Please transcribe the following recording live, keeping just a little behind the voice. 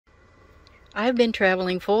I've been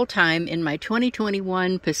traveling full-time in my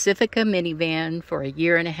 2021 Pacifica minivan for a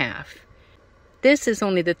year and a half. This is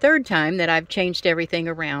only the third time that I've changed everything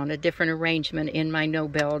around, a different arrangement in my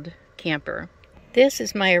no-build camper. This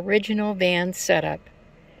is my original van setup.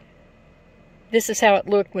 This is how it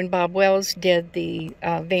looked when Bob Wells did the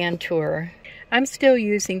van tour. I'm still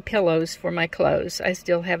using pillows for my clothes. I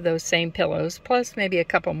still have those same pillows, plus maybe a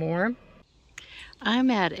couple more.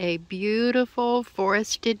 I'm at a beautiful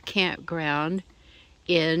forested campground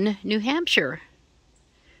in New Hampshire.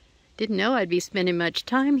 Didn't know I'd be spending much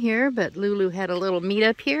time here, but Lulu had a little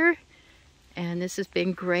meetup here, and this has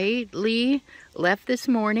been great. Lee left this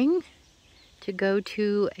morning to go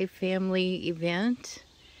to a family event,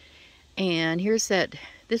 and here's that.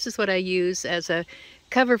 This is what I use as a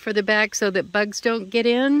cover for the back so that bugs don't get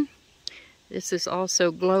in. This is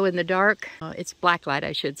also glow in the dark. It's blacklight,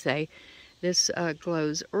 I should say. This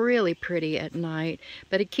glows really pretty at night,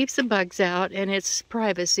 but it keeps the bugs out, and it's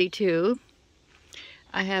privacy too.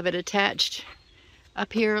 I have it attached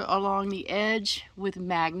up here along the edge with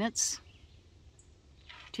magnets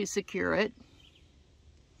to secure it.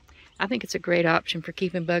 I think it's a great option for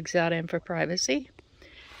keeping bugs out and for privacy.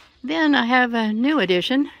 Then I have a new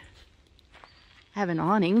addition. I have an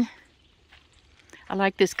awning. I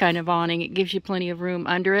like this kind of awning. It gives you plenty of room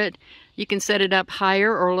under it. You can set it up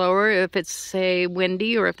higher or lower if it's, say,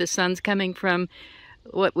 windy, or if the sun's coming from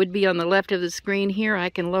what would be on the left of the screen here. I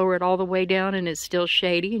can lower it all the way down and it's still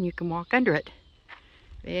shady and you can walk under it.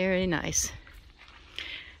 Very nice.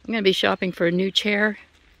 I'm going to be shopping for a new chair.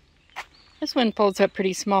 This one folds up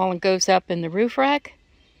pretty small and goes up in the roof rack,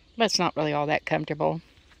 but it's not really all that comfortable.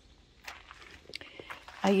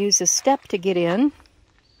 I use a step to get in.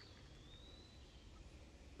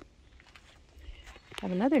 I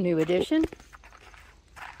have another new addition.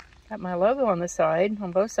 Got my logo on the side,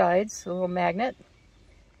 on both sides, a little magnet.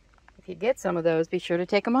 If you get some of those, be sure to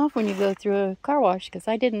take them off when you go through a car wash, because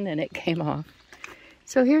I didn't and it came off.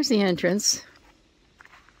 So here's the entrance.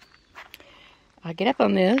 I get up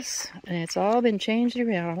on this, and it's all been changed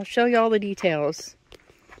around. I'll show you all the details.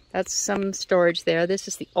 That's some storage there. This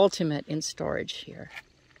is the ultimate in storage here.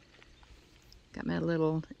 Got my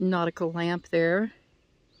little nautical lamp there.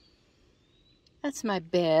 That's my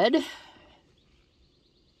bed.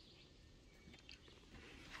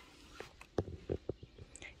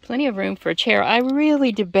 Plenty of room for a chair. I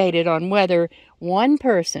really debated on whether one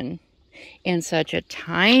person in such a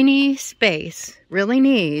tiny space really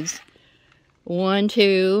needs 1,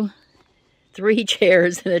 2, 3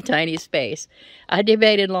 chairs in a tiny space. I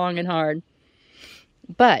debated long and hard.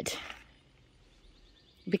 But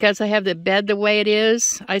because I have the bed the way it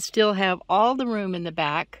is, I still have all the room in the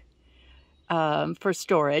back for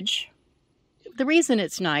storage. The reason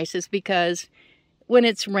it's nice is because when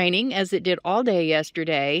it's raining, as it did all day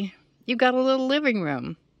yesterday, you've got a little living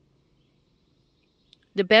room.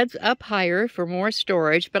 The bed's up higher for more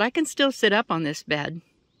storage, but I can still sit up on this bed.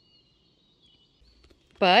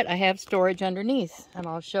 But I have storage underneath, and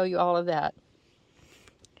I'll show you all of that.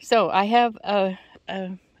 So I have a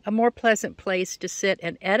more pleasant place to sit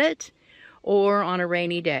and edit, or on a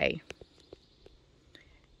rainy day.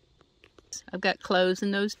 I've got clothes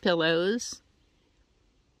in those pillows.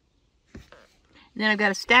 And then I've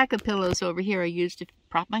got a stack of pillows over here I use to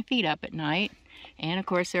prop my feet up at night. And of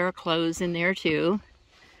course there are clothes in there too.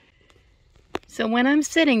 So when I'm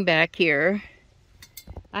sitting back here,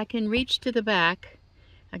 I can reach to the back.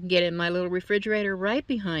 I can get in my little refrigerator right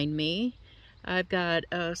behind me. I've got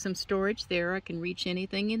some storage there. I can reach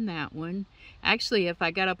anything in that one. Actually, if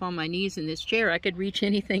I got up on my knees in this chair, I could reach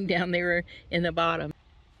anything down there in the bottom.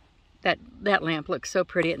 That lamp looks so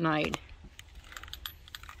pretty at night.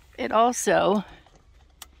 It also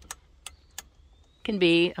can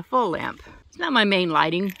be a full lamp. It's not my main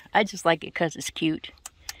lighting. I just like it because it's cute.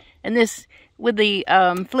 And this, with the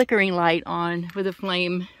flickering light on, with the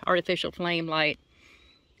flame, artificial flame light,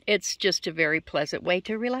 it's just a very pleasant way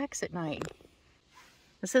to relax at night.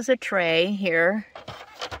 This is a tray here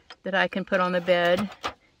that I can put on the bed.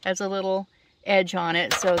 Has a little edge on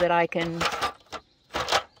it so that I can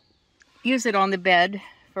use it on the bed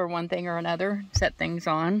for one thing or another, set things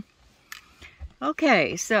on.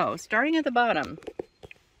 Okay, so starting at the bottom,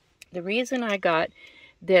 the reason I got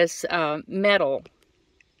this metal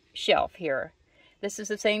shelf here, this is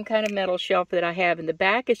the same kind of metal shelf that I have in the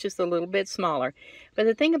back. It's just a little bit smaller. But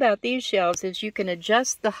the thing about these shelves is you can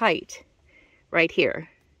adjust the height right here.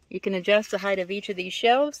 You can adjust the height of each of these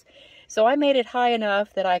shelves. So I made it high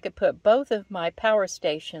enough that I could put both of my power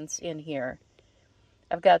stations in here.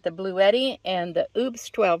 I've got the Bluetti and the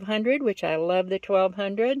Oops 1200, which I love the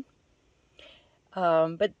 1200.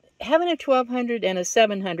 But having a 1200 and a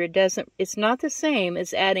 700 it's not the same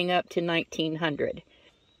as adding up to 1900.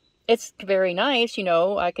 It's very nice, you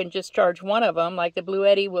know, I can just charge one of them. Like the Blue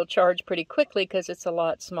Eddy will charge pretty quickly because it's a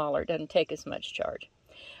lot smaller. It doesn't take as much charge.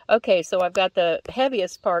 Okay, so I've got the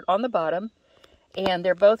heaviest part on the bottom, and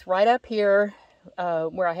they're both right up here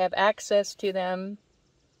where I have access to them,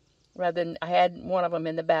 rather than I had one of them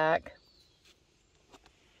in the back.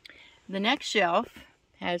 The next shelf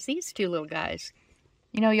has these two little guys.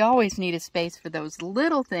 You know, you always need a space for those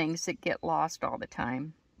little things that get lost all the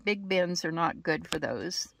time. Big bins are not good for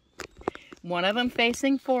those. One of them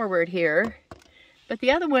facing forward here, but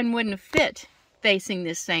the other one wouldn't fit facing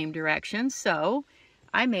this same direction, so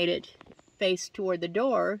I made it face toward the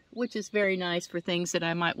door, which is very nice for things that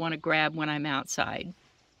I might want to grab when I'm outside.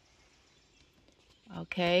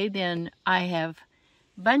 Okay, then I have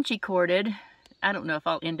bungee corded. I don't know if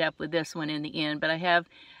I'll end up with this one in the end, but I have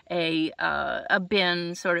a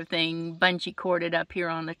bin sort of thing bungee corded up here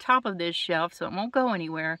on the top of this shelf, so it won't go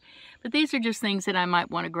anywhere. But these are just things that I might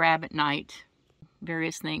want to grab at night.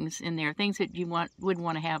 Various things in there, things that you would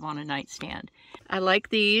want to have on a nightstand. I like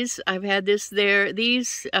these. I've had this there.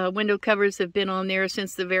 These window covers have been on there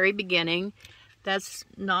since the very beginning. That's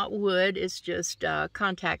not wood, it's just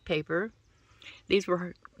contact paper. These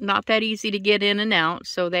were not that easy to get in and out,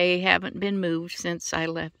 so they haven't been moved since I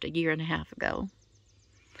left a year and a half ago.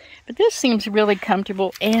 But this seems really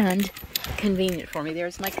comfortable and convenient for me.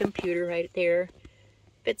 There's my computer right there.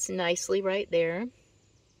 Fits nicely right there.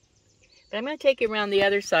 But I'm going to take you around the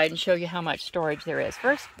other side and show you how much storage there is.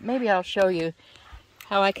 First, maybe I'll show you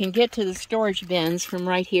how I can get to the storage bins from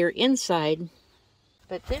right here inside.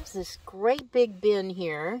 But there's this great big bin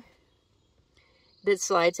here that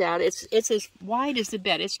slides out. It's as wide as the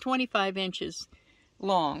bed. It's 25 inches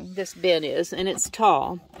long, this bin is, and it's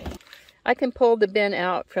tall. I can pull the bin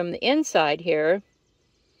out from the inside here,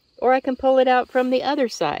 or I can pull it out from the other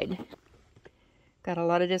side. Got a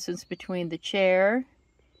lot of distance between the chair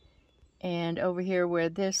and over here where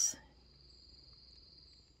this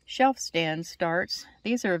shelf stand starts.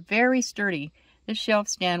 These are very sturdy. This shelf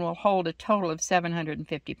stand will hold a total of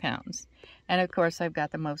 750 pounds. And of course I've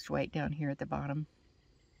got the most weight down here at the bottom.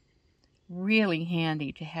 Really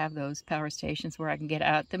handy to have those power stations where I can get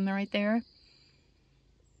at them right there.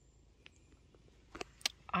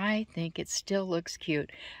 I think it still looks cute.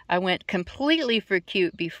 I went completely for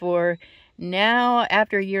cute before. Now,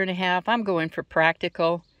 after a year and a half, I'm going for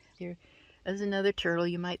practical. There's another turtle.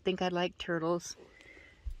 You might think I like turtles.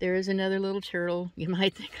 There is another little turtle. You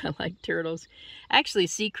might think I like turtles. Actually,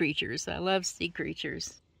 sea creatures. I love sea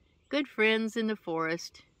creatures. Good friends in the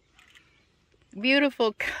forest.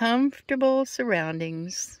 Beautiful, comfortable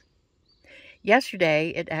surroundings.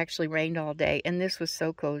 Yesterday, it actually rained all day, and this was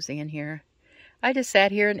so cozy in here. I just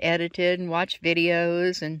sat here and edited and watched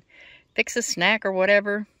videos and fixed a snack or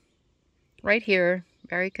whatever. Right here.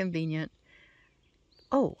 Very convenient.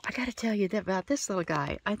 Oh, I gotta tell you about this little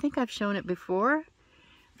guy. I think I've shown it before.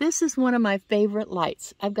 This is one of my favorite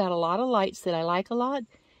lights. I've got a lot of lights that I like a lot.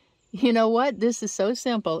 You know what? This is so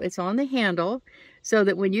simple. It's on the handle so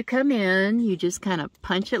that when you come in, you just kind of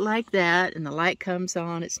punch it like that and the light comes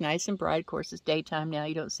on. It's nice and bright. Of course, it's daytime now.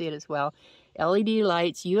 You don't see it as well. LED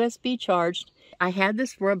lights, USB charged. I had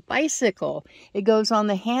this for a bicycle. It goes on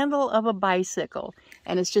the handle of a bicycle,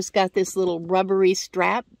 and it's just got this little rubbery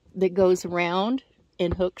strap that goes around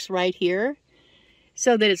and hooks right here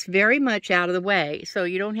so that it's very much out of the way. So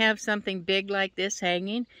you don't have something big like this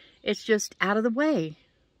hanging. It's just out of the way.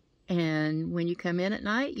 And when you come in at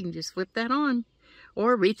night, you can just flip that on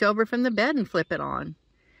or reach over from the bed and flip it on.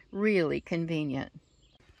 Really convenient.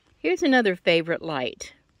 Here's another favorite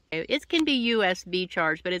light. It can be USB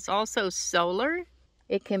charged, but it's also solar.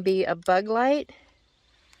 It can be a bug light.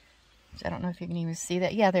 I don't know if you can even see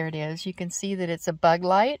that. Yeah, there it is. You can see that it's a bug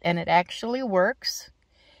light, and it actually works.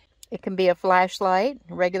 It can be a flashlight,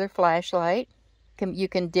 a regular flashlight. You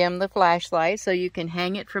can dim the flashlight, so you can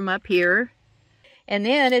hang it from up here. And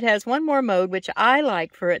then it has one more mode, which I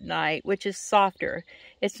like for at night, which is softer.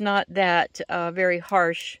 It's not that very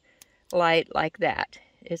harsh light like that.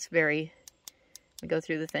 It's very... go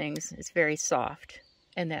through the things. It's very soft,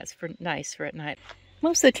 and that's nice for at night.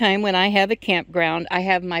 Most of the time when I have a campground, I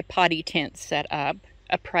have my potty tent set up,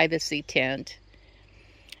 a privacy tent,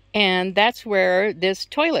 and that's where this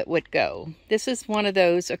toilet would go. This is one of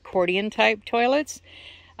those accordion type toilets.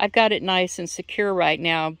 I've got it nice and secure right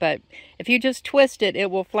now, but if you just twist it, it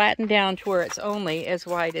will flatten down to where it's only as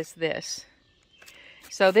wide as this.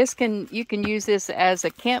 So you can use this as a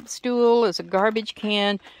camp stool, as a garbage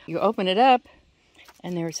can. You open it up,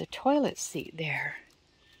 and there's a toilet seat there.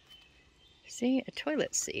 See, a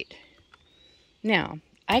toilet seat. Now,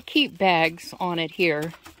 I keep bags on it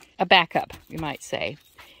here, a backup, you might say.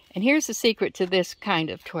 And here's the secret to this kind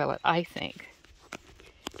of toilet, I think.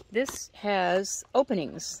 This has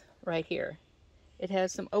openings right here. It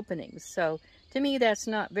has some openings. So to me, that's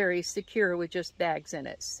not very secure with just bags in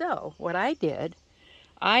it. So what I did,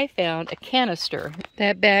 I found a canister.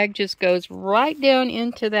 That bag just goes right down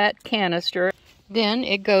into that canister. Then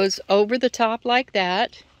it goes over the top like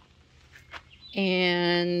that.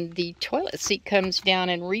 And the toilet seat comes down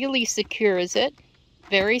and really secures it.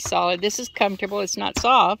 Very solid. This is comfortable. It's not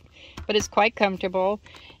soft, but it's quite comfortable.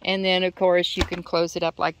 And then, of course, you can close it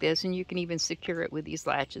up like this, and you can even secure it with these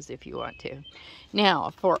latches if you want to.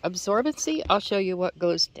 Now, for absorbency, I'll show you what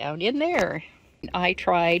goes down in there. I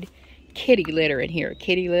tried kitty litter in here.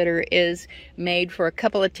 Kitty litter is made for a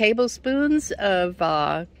couple of tablespoons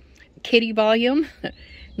of kitty volume,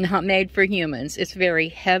 not made for humans. It's very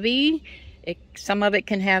heavy. Some of it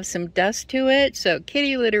can have some dust to it, so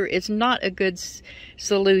kitty litter is not a good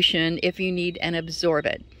solution if you need an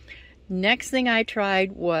absorbent. Next thing I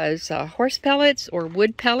tried was horse pellets or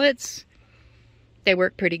wood pellets. They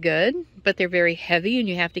work pretty good, but they're very heavy, and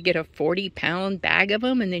you have to get a 40-pound bag of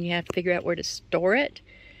them, and then you have to figure out where to store it.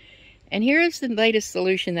 And here's the latest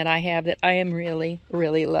solution that I have that I am really,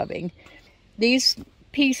 really loving. These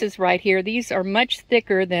pieces right here, these are much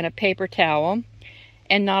thicker than a paper towel.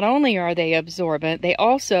 And not only are they absorbent, they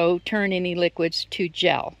also turn any liquids to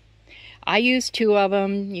gel. I use 2 of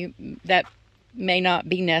them. That may not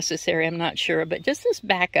be necessary, I'm not sure, but just this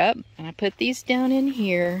backup. And I put these down in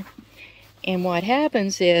here. And what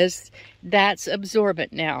happens is that's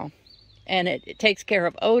absorbent now. And it takes care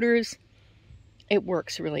of odors. It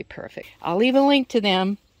works really perfect. I'll leave a link to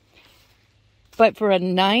them. But for a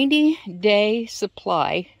 90-day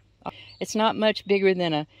supply, it's not much bigger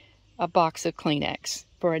than a box of Kleenex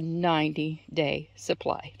for a 90-day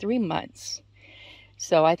supply, 3 months.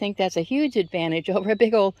 So I think that's a huge advantage over a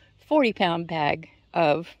big old 40-pound bag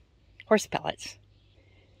of horse pellets.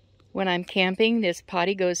 When I'm camping, this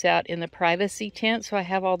potty goes out in the privacy tent, so I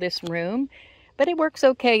have all this room. But it works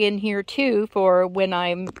okay in here too for when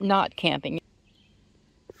I'm not camping.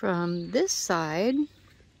 From this side,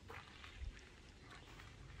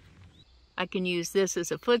 I can use this as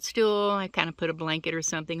a footstool. I kind of put a blanket or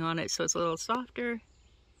something on it so it's a little softer.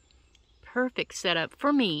 Perfect setup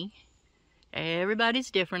for me. Everybody's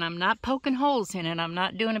different. I'm not poking holes in it. I'm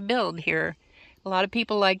not doing a build here. A lot of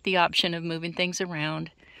people like the option of moving things around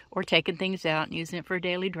or taking things out and using it for a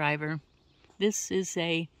daily driver. This is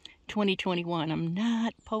a 2021. I'm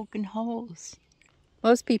not poking holes.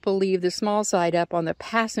 Most people leave the small side up on the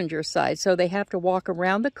passenger side, so they have to walk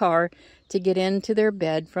around the car to get into their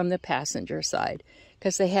bed from the passenger side,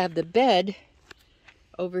 because they have the bed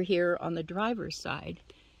over here on the driver's side.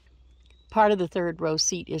 Part of the 3rd row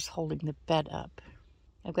seat is holding the bed up.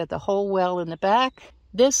 I've got the whole well in the back.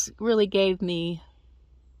 This really gave me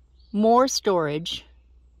more storage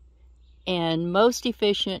and most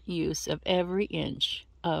efficient use of every inch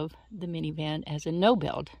of the minivan as a no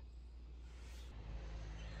build.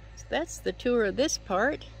 So that's the tour of this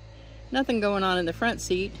part. Nothing going on in the front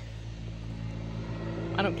seat.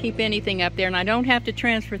 I don't keep anything up there, and I don't have to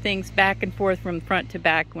transfer things back and forth from front to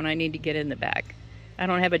back when I need to get in the back. I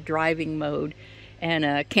don't have a driving mode and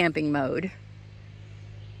a camping mode.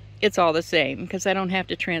 It's all the same because I don't have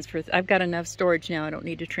to transfer. I've got enough storage now. I don't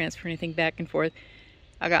need to transfer anything back and forth.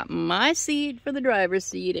 I got my seat for the driver's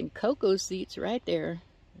seat and Coco's seat's right there.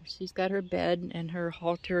 She's got her bed and her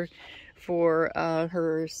halter for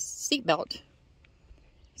her seat belt.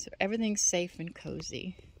 So everything's safe and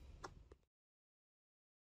cozy.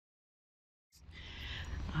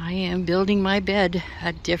 I am building my bed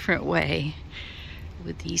a different way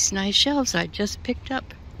with these nice shelves I just picked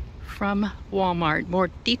up from Walmart. More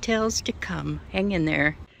details to come. Hang in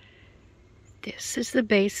there. This is the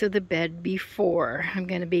base of the bed before. I'm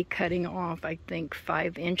going to be cutting off, I think,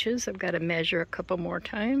 5 inches. I've got to measure a couple more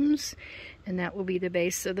times, and that will be the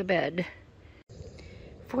base of the bed.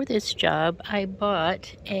 For this job, I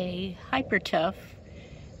bought a Hyper Tough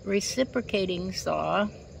reciprocating saw,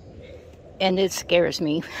 and it scares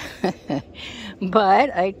me.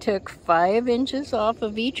 But I took 5 inches off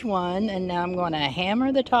of each one, and now I'm going to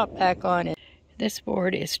hammer the top back on it. This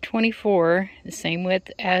board is 24, the same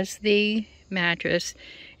width as the mattress.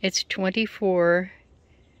 It's 24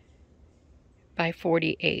 by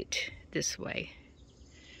 48 this way.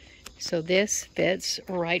 So this fits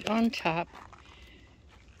right on top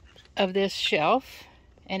of this shelf,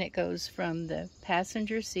 and it goes from the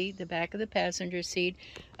passenger seat, the back of the passenger seat,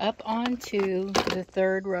 up onto the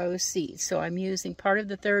 3rd row seat. So I'm using part of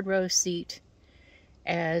the 3rd row seat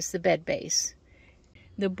as the bed base.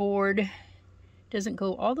 The board Doesn't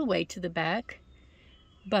go all the way to the back,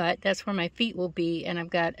 but that's where my feet will be, and I've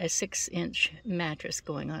got a 6-inch mattress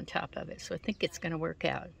going on top of it, so I think it's going to work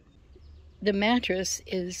out. The mattress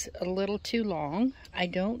is a little too long. I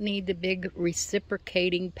don't need the big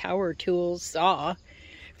reciprocating power tool saw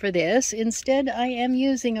for this. Instead, I am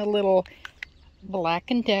using a little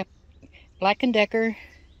Black & Decker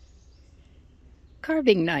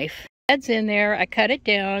carving knife. It's in there. I cut it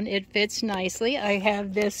down. It fits nicely. I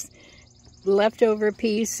have this leftover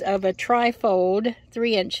piece of a tri-fold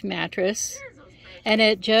 3-inch mattress, and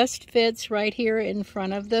it just fits right here in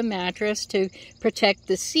front of the mattress to protect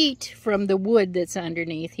the seat from the wood that's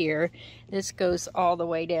underneath here. This goes all the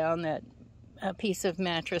way down. That piece of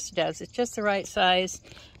mattress does. It's just the right size,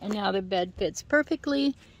 and now the bed fits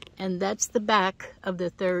perfectly, and that's the back of the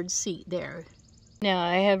 3rd seat there. Now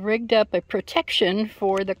I have rigged up a protection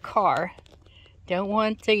for the car. Don't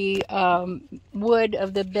want the wood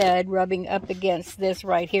of the bed rubbing up against this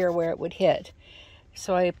right here where it would hit.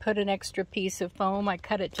 So I put an extra piece of foam. I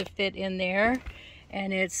cut it to fit in there,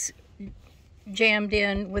 and it's jammed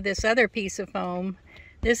in with this other piece of foam.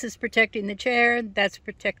 This is protecting the chair, that's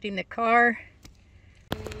protecting the car.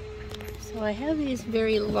 So I have these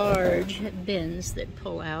very large bins that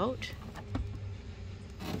pull out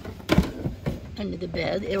under the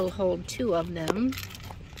bed. It'll hold 2 of them.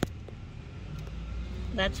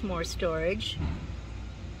 That's more storage.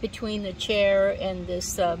 Between the chair and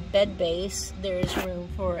this bed base, there's room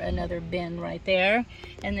for another bin right there,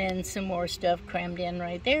 and then some more stuff crammed in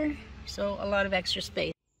right there, so a lot of extra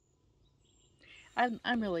space.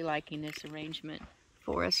 I'm really liking this arrangement.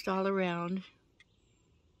 Forest all around.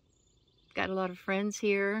 Got a lot of friends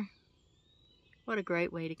here. What a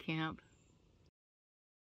great way to camp.